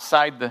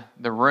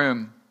the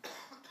room,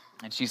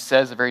 and she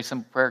says a very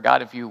simple prayer: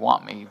 God, if you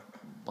want me,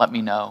 let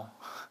me know.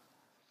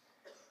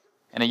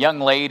 And a young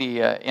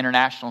lady, an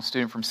international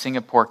student from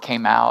Singapore,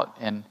 came out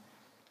and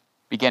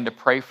began to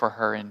pray for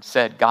her and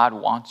said, God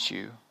wants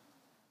you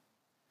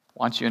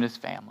and his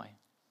family.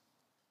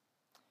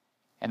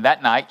 And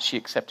that night, she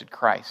accepted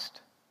Christ.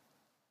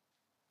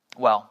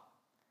 Well,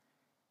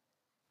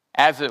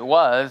 as it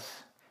was,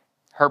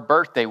 her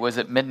birthday was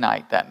at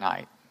midnight that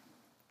night.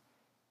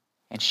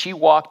 And she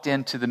walked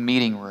into the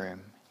meeting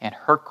room, and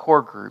her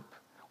core group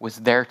was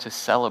there to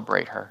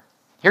celebrate her.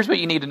 Here's what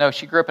you need to know.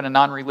 She grew up in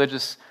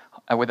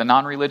with a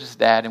non-religious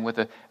dad and with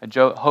a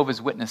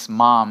Jehovah's Witness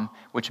mom,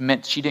 which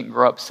meant she didn't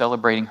grow up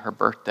celebrating her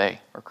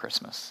birthday or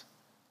Christmas.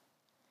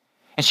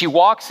 And she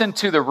walks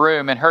into the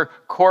room, and her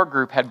core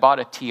group had bought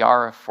a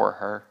tiara for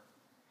her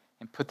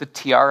and put the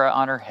tiara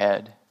on her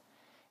head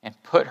and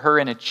put her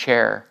in a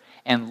chair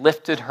and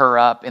lifted her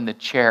up in the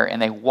chair,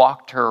 and they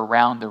walked her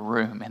around the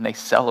room and they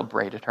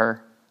celebrated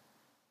her.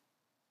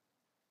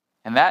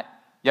 And that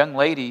young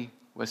lady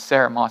was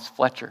Sarah Moss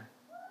Fletcher.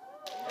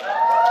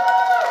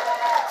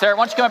 Sarah,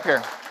 why don't you come up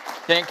here?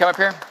 Can you come up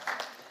here?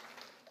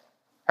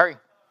 Hurry.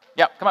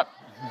 Yeah, come up.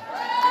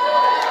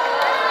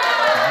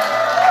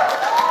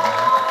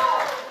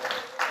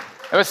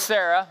 It was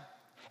Sarah,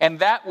 and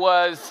that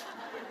was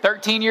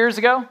 13 years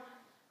ago,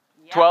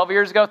 12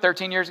 years ago,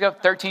 13 years ago,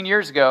 13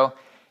 years ago,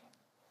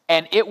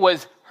 and it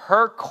was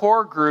her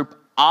core group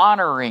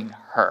honoring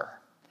her.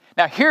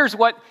 Now, here's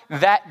what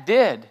that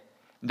did.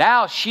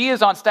 Now she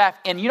is on staff,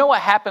 and you know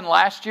what happened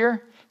last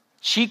year?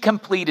 She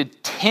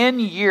completed 10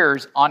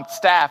 years on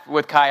staff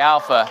with Chi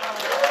Alpha.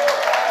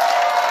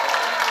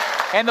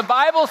 And the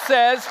Bible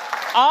says,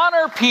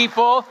 honor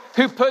people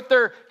who put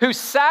the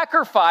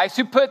sacrifice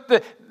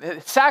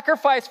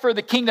for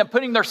the kingdom,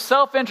 putting their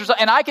self-interest.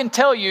 And I can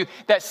tell you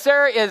that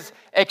Sarah is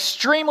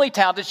extremely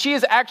talented. She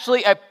is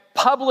actually a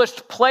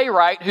published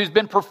playwright who's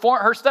been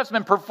her stuff's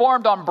been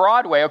performed on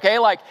Broadway, okay?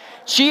 Like,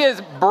 she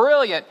is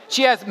brilliant.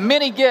 She has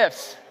many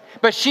gifts.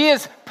 But she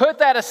has put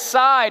that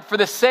aside for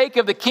the sake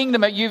of the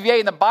kingdom at UVA.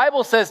 And the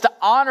Bible says to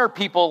honor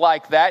people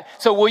like that.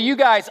 So will you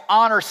guys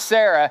honor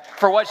Sarah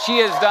for what she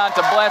has done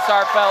to bless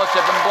our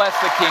fellowship and bless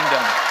the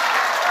kingdom?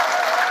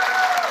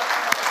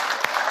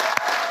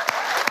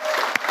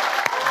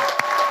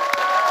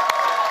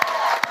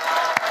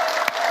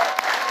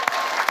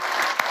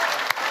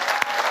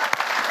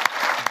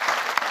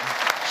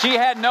 She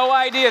had no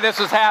idea this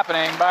was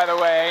happening, by the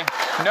way.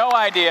 No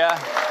idea.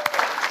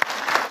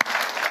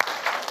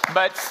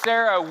 But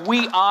Sarah,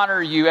 we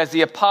honor you as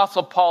the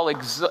Apostle Paul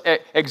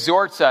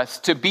exhorts us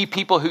to be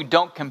people who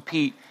don't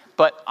compete,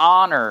 but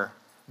honor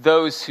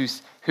those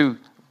who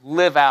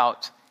live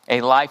out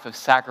a life of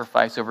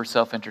sacrifice over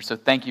self-interest. So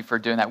thank you for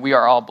doing that. We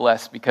are all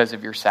blessed because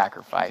of your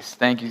sacrifice.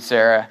 Thank you,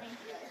 Sarah.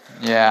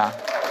 Yeah.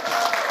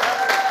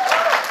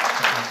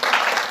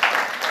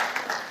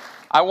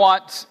 I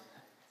want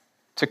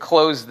to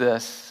close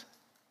this.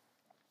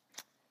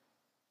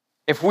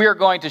 If we are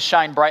going to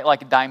shine bright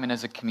like a diamond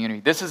as a community,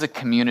 this is a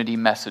community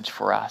message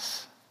for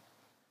us.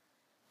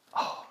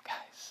 Oh,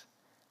 guys.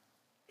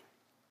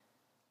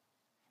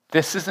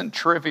 This isn't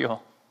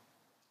trivial.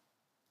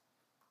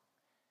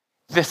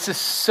 This is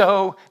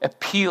so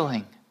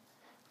appealing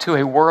to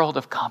a world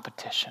of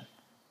competition.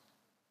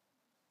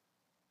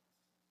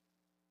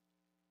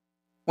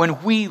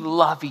 When we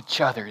love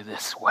each other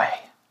this way,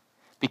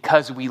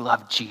 because we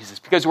love Jesus,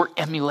 because we're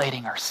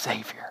emulating our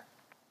Savior,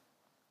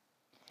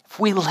 if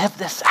we live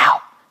this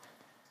out,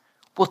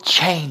 we'll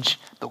change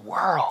the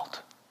world.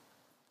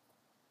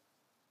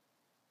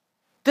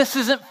 This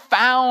isn't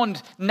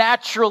found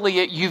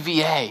naturally at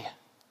UVA.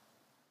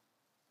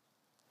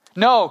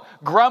 No,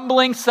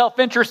 grumbling,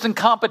 self-interest, and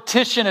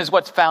competition is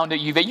what's found at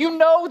UVA. You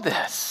know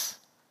this.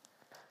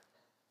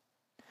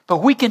 But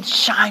we can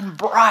shine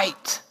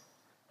bright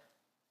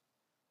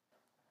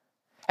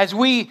as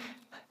we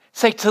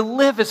say to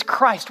live as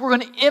Christ, we're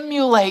going to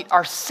emulate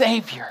our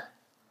Savior.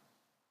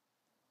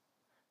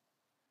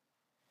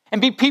 And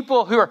be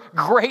people who are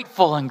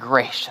grateful and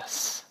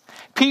gracious.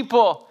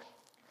 People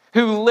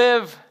who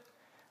live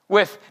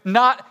with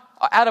not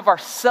out of our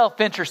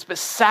self-interest, but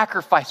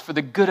sacrifice for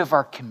the good of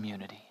our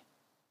community.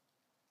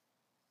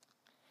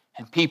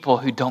 And people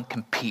who don't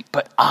compete,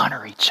 but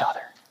honor each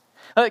other.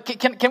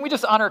 Can we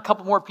just honor a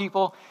couple more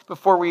people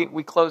before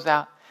we close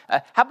out?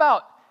 How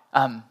about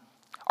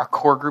our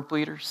core group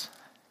leaders?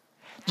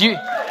 They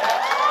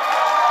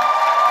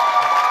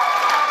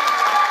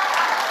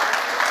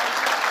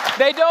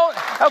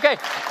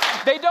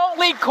don't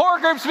lead core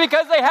groups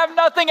because they have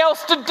nothing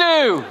else to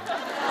do.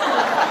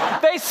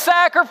 They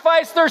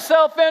sacrifice their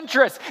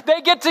self-interest. They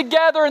get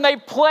together and they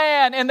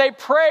plan and they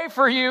pray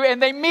for you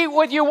and they meet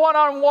with you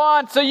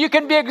one-on-one so you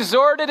can be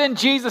exhorted in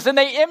Jesus, and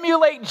they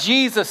emulate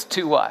Jesus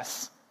to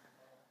us.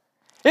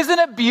 Isn't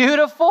it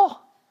beautiful?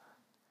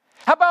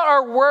 How about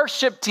our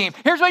worship team?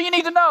 Here's what you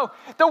need to know.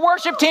 The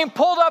worship team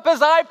pulled up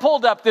as I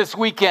pulled up this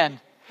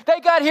weekend. They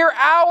got here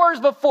hours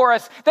before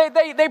us.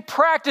 They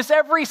practice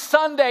every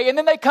Sunday, and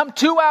then they come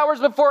 2 hours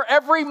before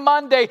every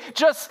Monday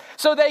just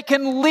so they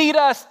can lead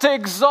us to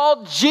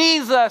exalt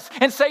Jesus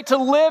and say to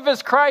live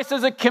as Christ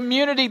as a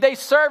community. They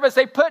serve us.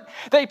 They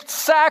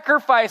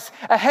sacrifice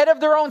ahead of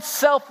their own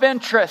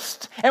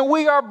self-interest, and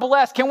we are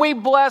blessed. Can we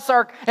bless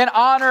and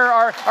honor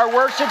our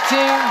worship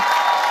team?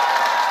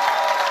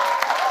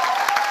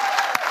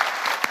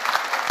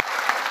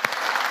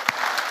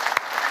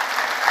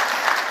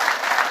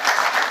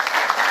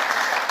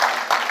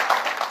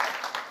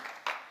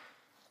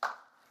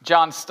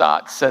 John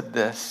Stott said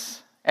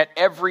this: at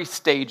every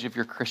stage of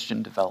your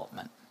Christian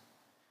development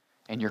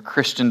and your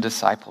Christian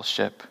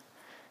discipleship,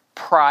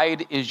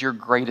 pride is your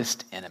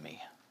greatest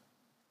enemy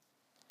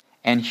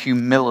and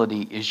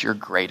humility is your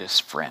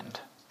greatest friend.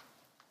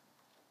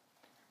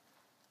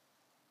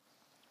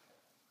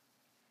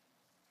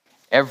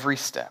 Every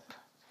step.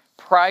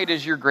 Pride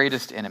is your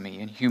greatest enemy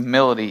and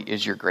humility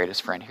is your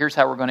greatest friend. Here's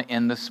how we're going to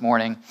end this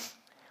morning.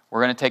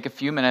 We're going to take a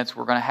few minutes.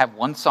 We're going to have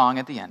one song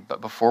at the end. But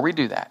before we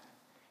do that,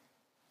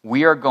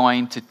 we are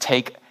going to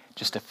take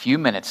just a few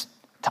minutes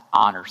to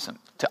honor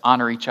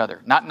each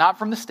other. Not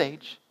from the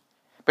stage,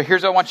 but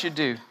here's what I want you to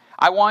do.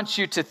 I want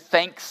you to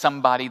thank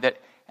somebody that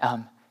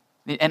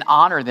and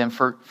honor them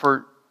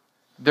for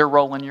their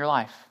role in your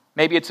life.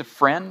 Maybe it's a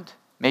friend.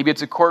 Maybe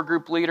it's a core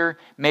group leader.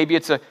 Maybe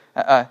it's a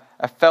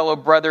fellow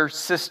brother,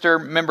 sister,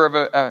 member of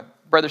a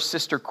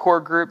brother-sister core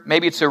group.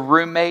 Maybe it's a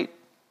roommate.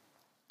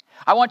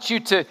 I want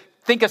you to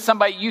think of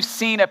somebody you've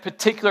seen a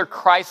particular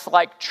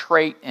Christ-like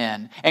trait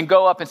in and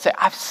go up and say,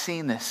 I've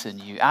seen this in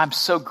you. I'm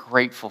so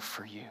grateful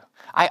for you.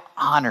 I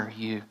honor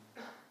you.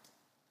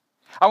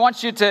 I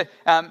want you to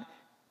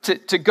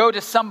go to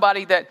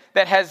somebody that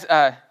has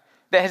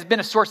been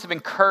a source of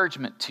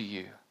encouragement to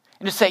you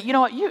and just say, you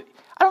know what, I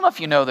don't know if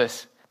you know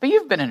this, but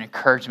you've been an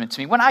encouragement to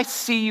me. When I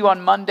see you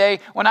on Monday,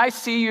 when I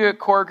see you at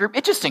core group,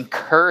 it just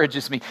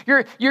encourages me.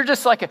 You're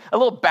just like a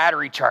little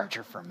battery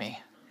charger for me.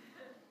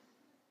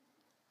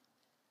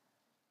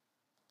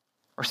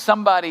 Or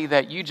somebody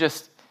that you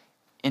just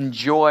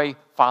enjoy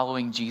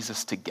following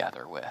Jesus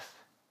together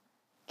with.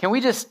 Can we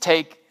just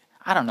take,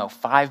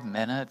 5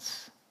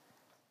 minutes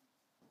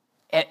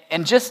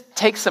and just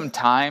take some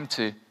time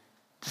to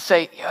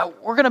say,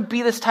 we're going to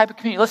be this type of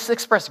community. Let's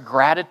express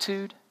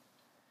gratitude.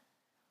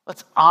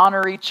 Let's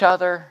honor each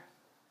other.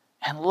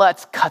 And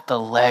let's cut the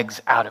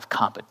legs out of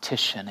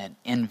competition and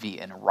envy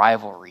and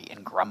rivalry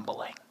and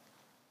grumbling.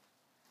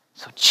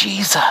 So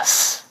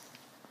Jesus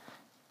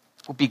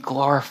will be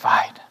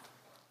glorified.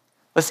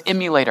 Let's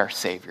emulate our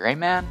Savior.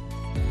 Amen.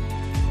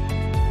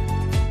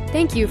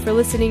 Thank you for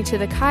listening to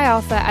the Chi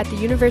Alpha at the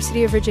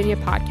University of Virginia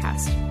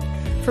podcast.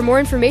 For more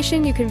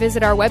information, you can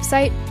visit our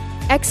website,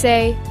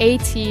 xaatuva.com.